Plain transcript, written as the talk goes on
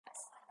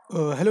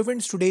Hello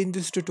friends, today in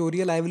this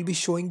tutorial I will be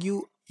showing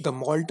you the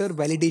Multer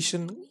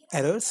validation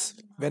errors.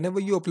 Whenever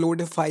you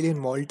upload a file in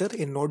Multer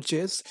in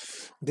Node.js,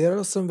 there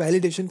are some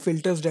validation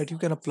filters that you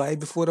can apply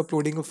before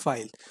uploading a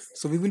file.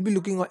 So we will be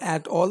looking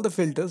at all the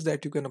filters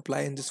that you can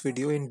apply in this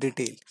video in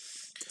detail.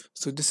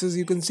 So this is,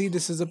 you can see,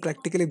 this is a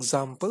practical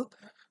example.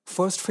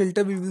 First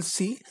filter we will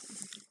see,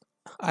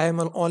 I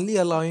am only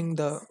allowing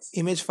the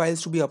image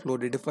files to be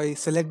uploaded. If I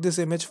select this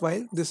image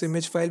file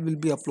will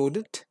be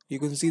uploaded. You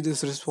can see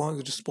this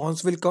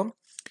response will come.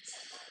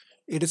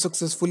 It is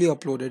successfully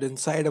uploaded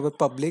inside our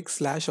public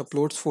slash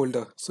uploads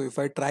folder. So if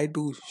I try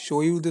to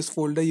show you this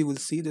folder, you will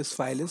see this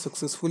file is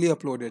successfully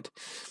uploaded.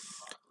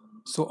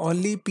 So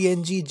only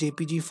PNG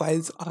JPG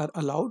files are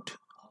allowed.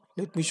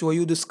 Let me show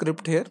you the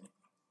script here.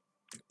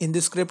 In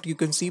this script you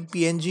can see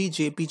PNG,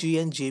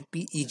 JPG and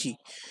JPEG.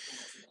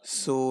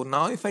 So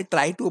now if I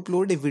try to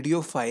upload a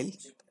video file,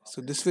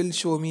 so this will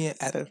show me an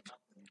error.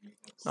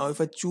 Now if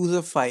I choose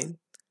a file,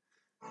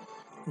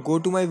 go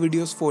to my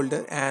videos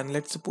folder and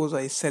let's suppose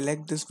I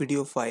select this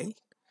video file.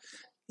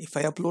 If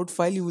I upload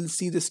file, you will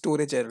see the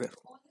storage error.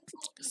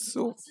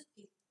 So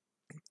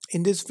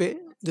in this way,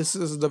 this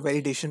is the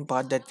validation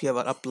part that we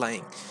are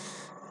applying.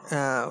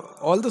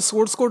 All the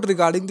source code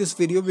regarding this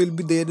video will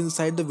be there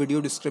inside the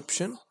video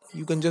description.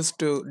 You can just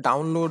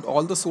download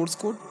all the source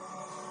code.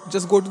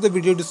 Just go to the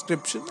video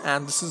description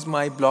and this is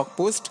my blog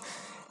post.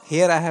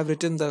 Here I have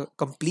written the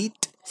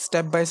complete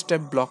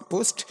step-by-step blog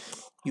post.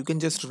 You can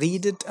just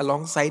read it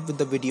alongside with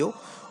the video.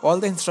 All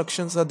the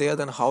instructions are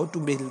there on how to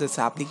build this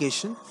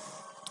application.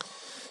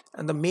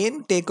 And the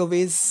main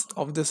takeaways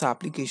of this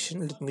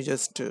application, let me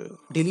just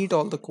delete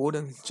all the code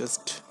and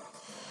just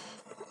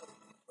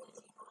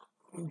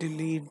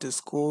delete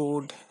this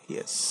code.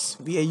 Yes,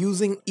 we are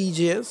using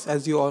EJS.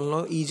 As you all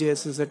know,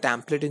 EJS is a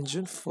template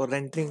engine for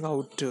rendering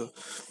out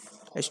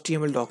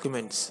HTML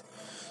documents.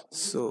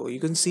 So you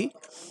can see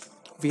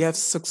we have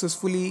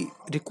successfully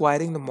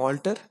requiring the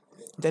Multer.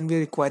 Then we are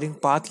requiring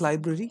path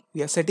library.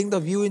 We are setting the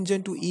view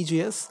engine to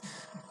EJS.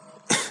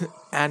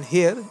 And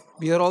here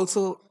we are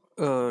also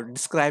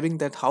describing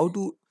that how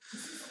to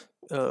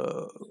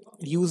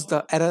use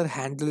the error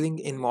handling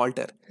in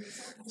Multer.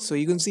 So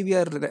you can see we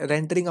are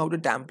rendering out a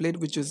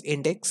template which is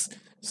index.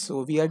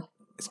 So we are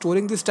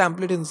storing this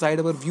template inside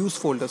our views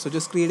folder. So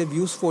just create a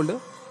views folder.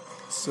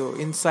 So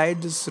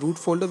inside this root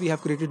folder we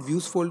have created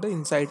views folder.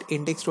 Inside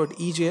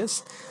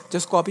index.ejs,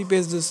 just copy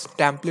paste this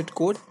template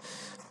code.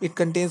 It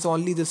contains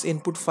only this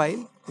input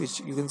file,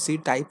 which you can see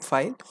type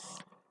file.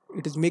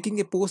 It is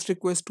making a post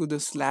request to the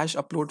slash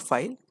upload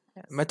file.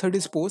 Method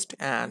is post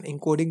and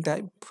encoding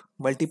type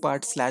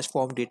multipart slash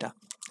form data.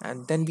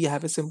 And then we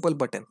have a simple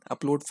button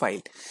upload file.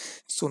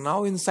 So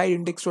now inside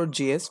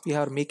index.js we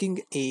are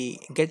making a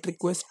get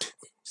request.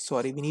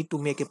 Sorry, we need to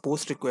make a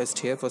post request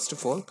here. First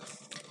of all,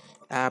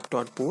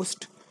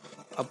 app.post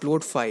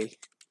upload file.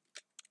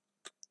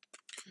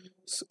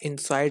 So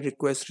inside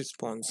request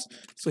response.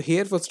 So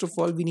here first of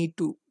all we need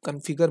to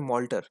configure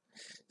Multer.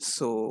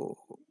 So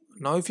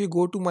now if you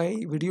go to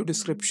my video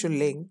description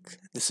link,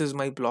 this is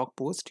my blog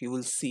post, you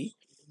will see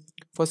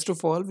first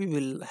of all we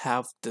will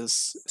have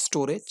this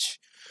storage.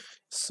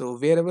 So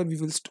wherever we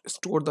will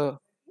store the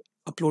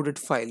uploaded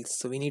files,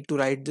 so we need to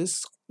write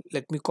this.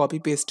 Let me copy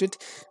paste it.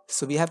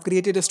 So we have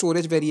created a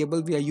storage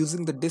variable. We are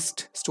using the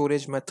dist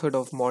storage method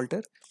of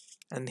Multer,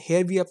 and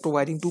here we are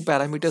providing two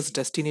parameters,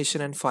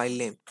 destination and file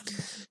name.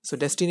 So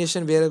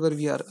destination, wherever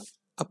we are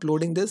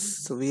uploading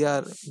this, so we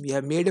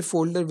have made a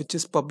folder which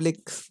is public,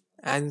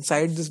 and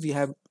inside this we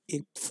have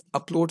a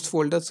uploads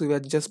folder, so we are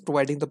just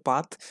providing the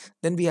path.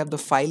 Then we have the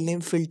file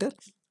name filter.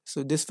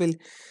 So this will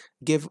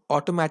give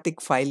automatic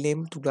file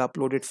name to the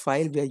uploaded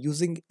file. We are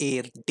using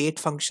a date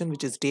function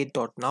which is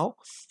date.now,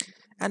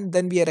 and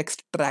then we are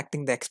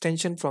extracting the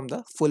extension from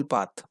the full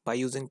path by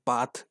using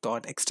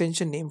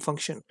path.extension name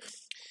function.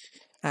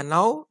 And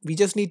now we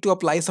just need to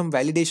apply some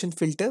validation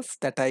filters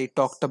that I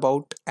talked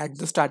about at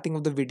the starting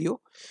of the video.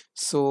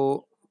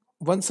 So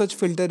one such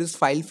filter is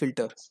file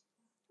filter.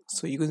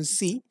 So you can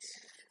see,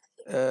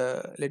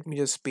 let me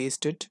just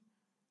paste it,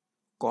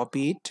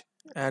 copy it,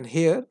 and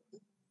here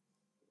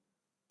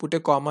put a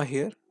comma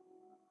here,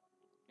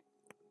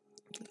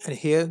 and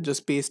here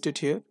just paste it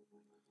here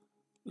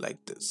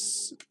like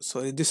this.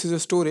 Sorry, this is a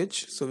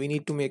storage, so we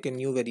need to make a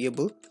new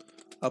variable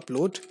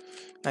upload,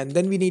 and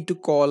then we need to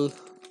call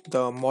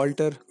the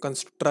Multer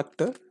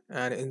constructor,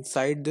 and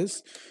inside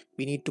this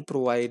we need to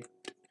provide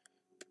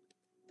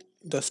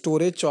the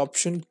storage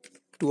option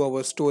to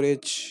our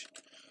storage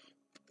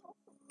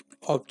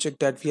object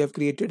that we have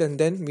created, and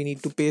then we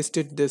need to paste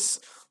it this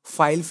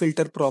file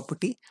filter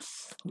property.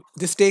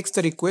 This takes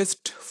the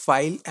request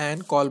file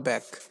and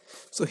callback.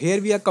 So here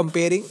we are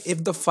comparing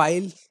if the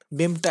file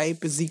bim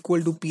type is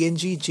equal to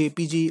PNG,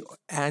 JPG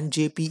and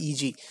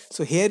JPEG.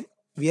 So here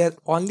we are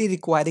only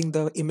requiring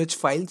the image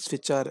files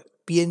which are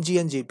PNG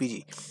and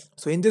JPG.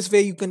 So in this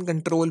way you can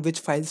control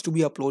which files to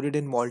be uploaded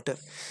in Multer,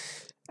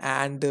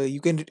 and you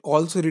can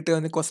also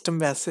return a custom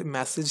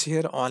message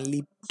here,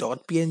 only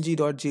 .png,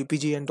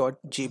 .jpg and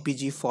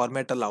 .jpg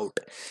format allowed.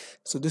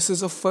 So this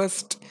is a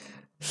first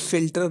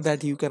filter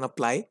that you can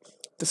apply.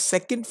 The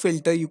second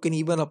filter you can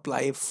even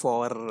apply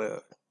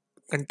for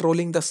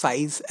controlling the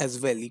size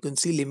as well. You can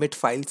see limit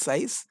file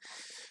size.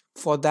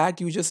 For that,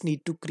 you just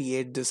need to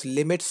create this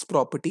limits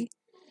property,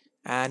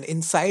 and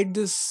inside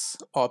this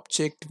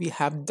object we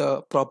have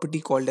the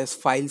property called as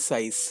file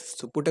size.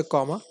 So put a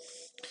comma,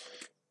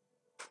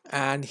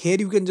 and here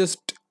you can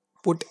just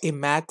put a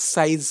max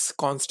size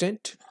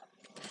constant,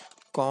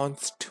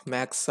 const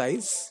max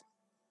size.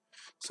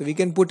 So we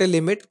can put a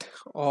limit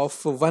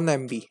of 1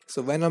 MB.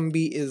 So 1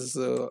 MB is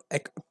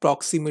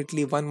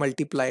approximately 1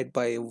 multiplied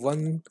by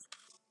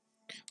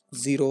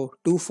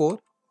 1024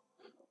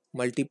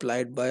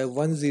 multiplied by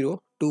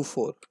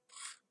 1024.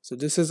 So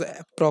this is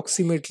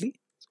approximately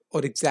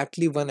or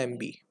exactly 1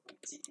 MB.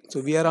 So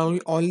we are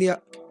only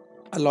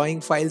allowing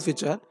files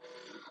which are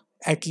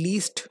at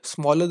least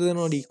smaller than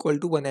or equal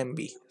to 1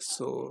 MB.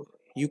 So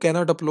you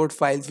cannot upload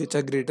files which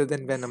are greater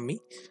than 1 MB.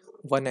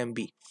 1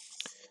 MB.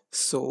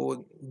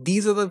 So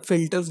these are the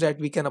filters that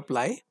we can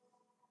apply,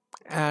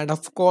 and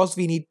of course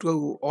we need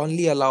to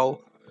only allow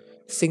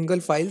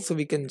single files. So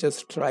we can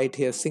just write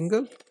here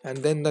single, and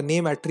then the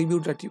name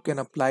attribute that you can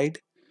apply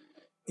it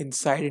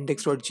inside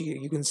index.ga.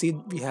 You can see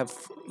we have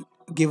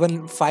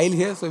given file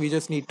here, so we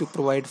just need to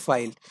provide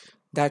file.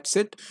 That's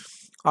it.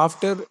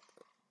 After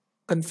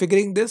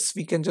configuring this,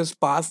 we can just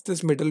pass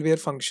this middleware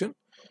function.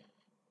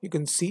 You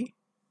can see,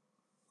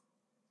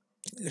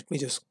 let me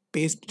just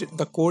paste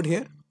the code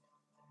here.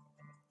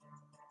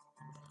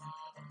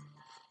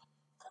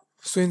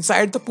 So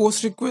inside the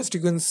post request,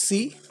 you can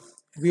see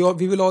we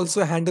will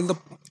also handle the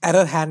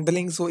error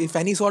handling. So if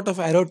any sort of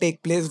error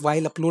take place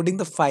while uploading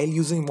the file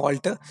using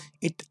Multer,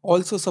 it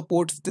also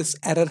supports this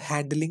error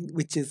handling,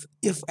 which is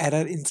if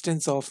error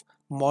instance of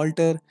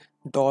Multer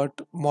dot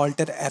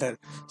Multer error.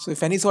 So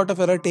if any sort of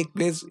error take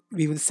place,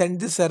 we will send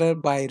this error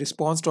by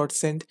response dot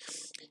send.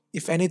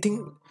 If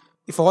anything,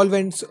 if all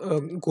went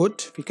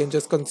good, we can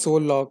just console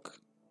log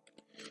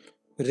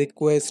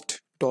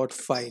request dot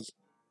file.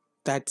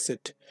 That's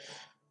it.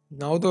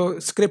 Now the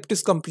script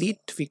is complete.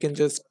 We can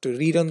just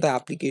rerun the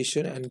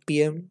application and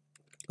pm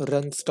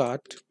run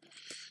start.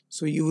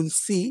 So you will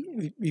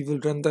see we will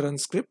run the run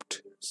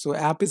script. So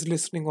app is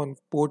listening on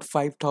port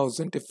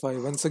 5000. If I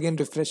once again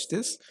refresh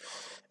this,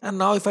 and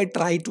now if I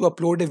try to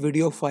upload a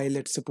video file,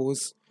 let's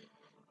suppose,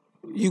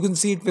 you can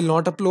see it will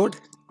not upload.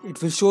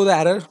 It will show the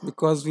error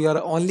because we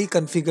are only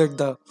configured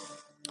the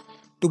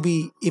to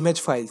be image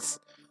files.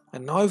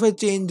 And now if I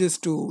change this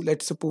to,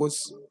 let's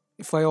suppose,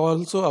 if I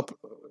also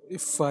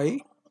if I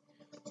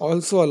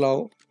also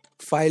allow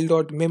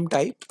file.mem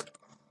type,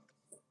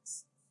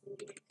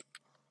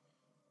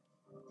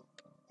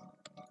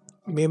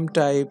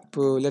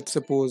 let's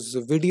suppose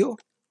video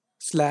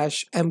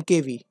slash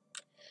mkv.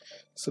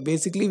 So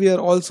basically we are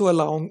also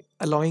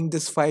allowing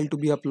this file to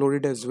be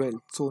uploaded as well.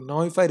 So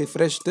now if I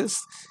refresh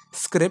this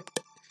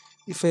script,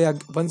 if I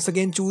once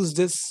again choose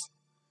this,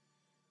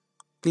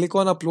 click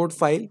on upload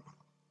file,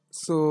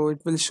 so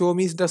it will show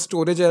me the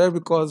storage error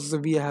because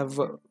we have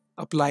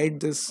applied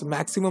this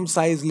maximum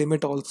size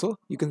limit. Also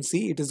you can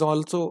see it is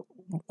also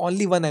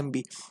only 1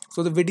 MB,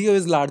 so the video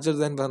is larger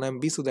than 1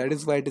 MB, so that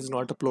is why it is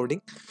not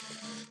uploading.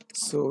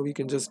 So we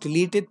can just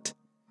delete it,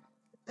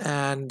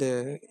 and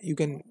you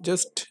can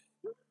just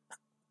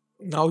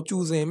now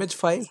choose an image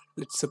file.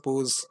 Let's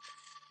suppose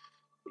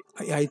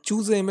I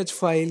choose an image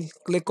file,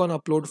 click on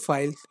upload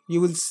file.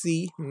 You will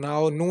see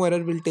now no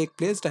error will take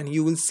place, and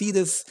you will see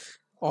this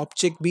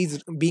object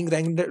being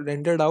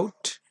rendered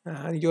out,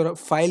 and your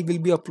file will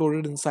be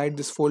uploaded inside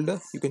this folder.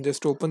 You can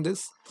just open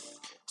this.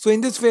 So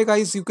in this way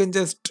guys, you can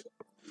just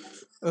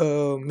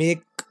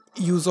make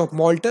use of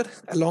Multer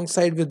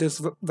alongside with this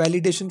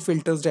validation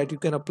filters that you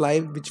can apply,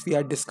 which we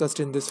are discussed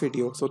in this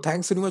video. So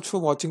thanks very much for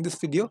watching this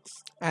video,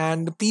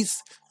 and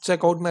please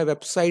check out my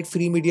website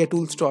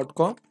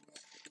freemediatools.com.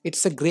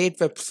 It's a great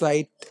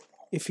website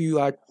if you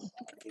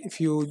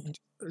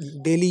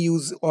daily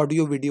use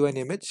audio, video and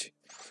image.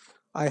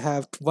 I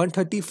have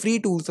 130 free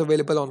tools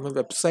available on my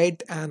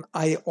website, and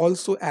I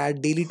also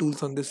add daily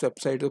tools on this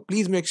website. So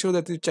please make sure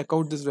that you check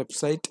out this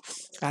website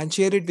and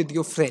share it with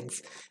your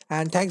friends.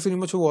 And thanks very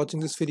much for watching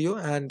this video,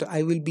 and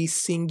I will be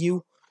seeing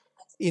you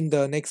in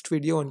the next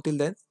video. Until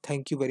then,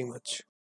 thank you very much.